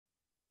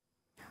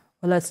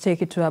Well, let's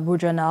take it to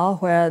Abuja now,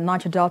 where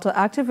Niger Delta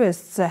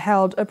activists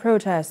held a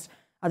protest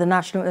at the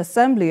National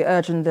Assembly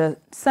urging the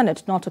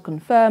Senate not to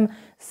confirm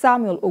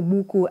Samuel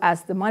Ogbuku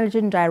as the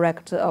managing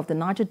director of the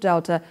Niger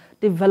Delta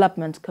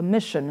Development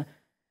Commission.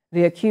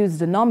 They accused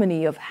the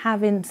nominee of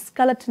having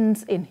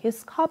skeletons in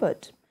his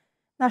cupboard.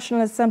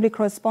 National Assembly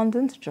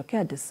correspondent Joke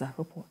Adisa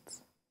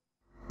reports.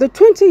 The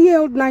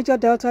 20-year-old Niger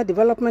Delta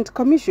Development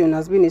Commission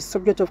has been a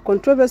subject of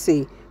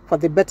controversy for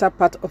the better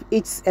part of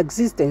its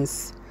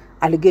existence.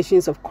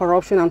 Allegations of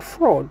corruption and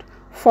fraud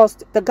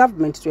forced the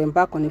government to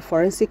embark on a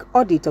forensic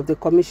audit of the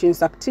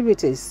Commission's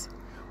activities.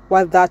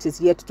 While that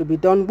is yet to be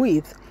done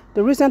with,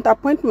 the recent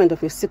appointment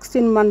of a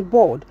 16-man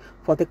board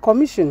for the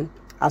Commission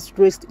has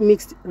raised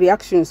mixed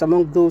reactions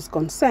among those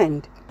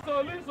concerned.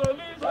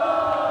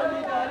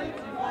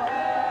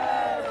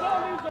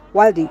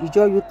 While the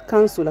Ijaw Youth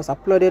Council has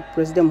applauded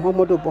President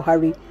Muhammadu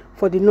Buhari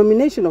for the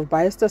nomination of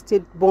Bayelsa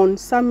State-born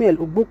Samuel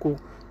Ogbuku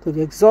to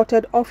the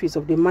exalted office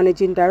of the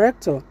Managing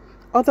Director,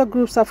 other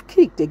groups have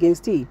kicked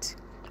against it.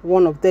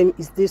 One of them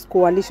is this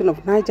coalition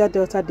of Niger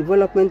Delta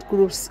development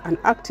groups and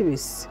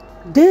activists.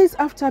 Days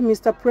after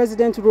Mr.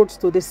 President wrote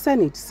to the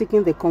Senate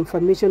seeking the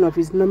confirmation of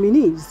his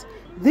nominees,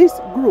 this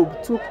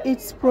group took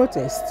its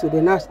protest to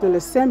the National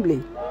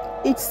Assembly.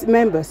 Its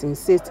members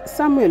insist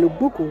Samuel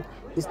Ogbuku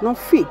is not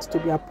fit to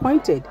be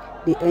appointed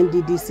the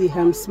Nddc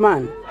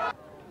helmsman.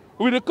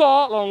 We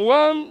recall on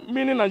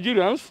well-meaning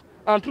Nigerians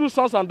and true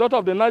sons and daughters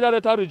of the Niger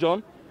Delta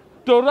region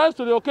to rise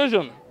to the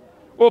occasion,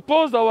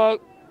 oppose our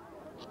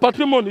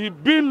patrimony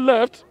being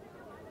left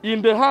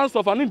in the hands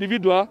of an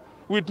individual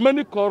with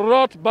many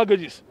corrupt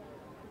baggages.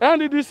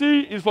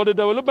 Nddc is for the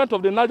development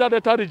of the Niger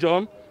Delta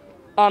region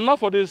and not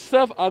for the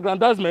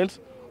self-aggrandizement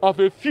of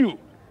a few.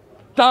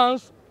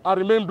 Thanks and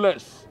remain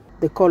blessed.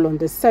 They call on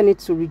the Senate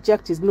to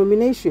reject his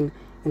nomination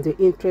in the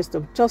interest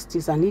of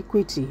justice and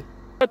equity.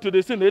 To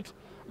the Senate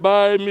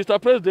by Mr.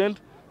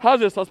 President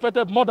has a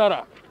suspected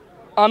murderer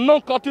and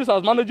non-Curtis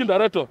as managing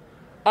director.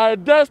 I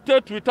dare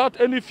state without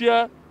any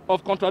fear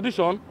of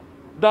contradiction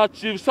that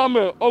Chief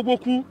Samuel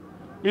Ogbuku,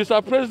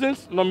 Mr.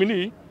 President's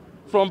nominee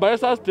from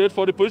Bayelsa State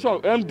for the position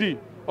of MD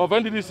of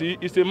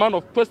Nddc, is a man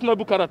of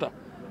questionable character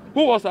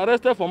who was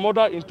arrested for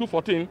murder in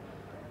 2014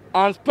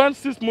 and spent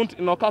 6 months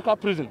in Okaka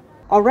prison.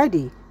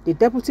 Already, the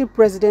Deputy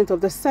President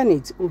of the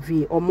Senate,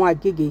 Uvi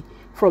Omoagege,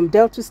 from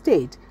Delta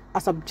State,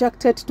 has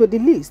objected to the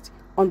list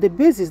on the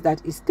basis that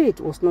his state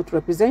was not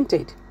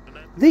represented.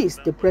 This,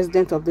 the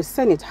President of the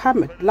Senate,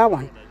 Ahmed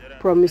Lawan,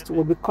 promised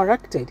will be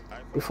corrected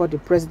before the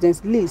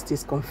President's list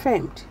is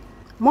confirmed.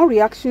 More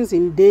reactions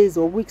in days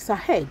or weeks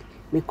ahead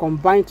may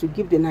combine to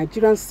give the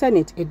Nigerian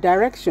Senate a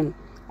direction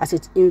as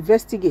it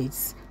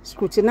investigates,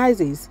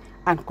 scrutinizes,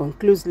 and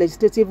concludes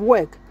legislative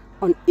work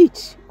on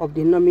each of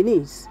the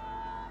nominees.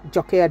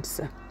 Joke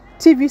Adisa,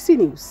 TVC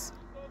News,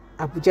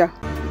 Abuja.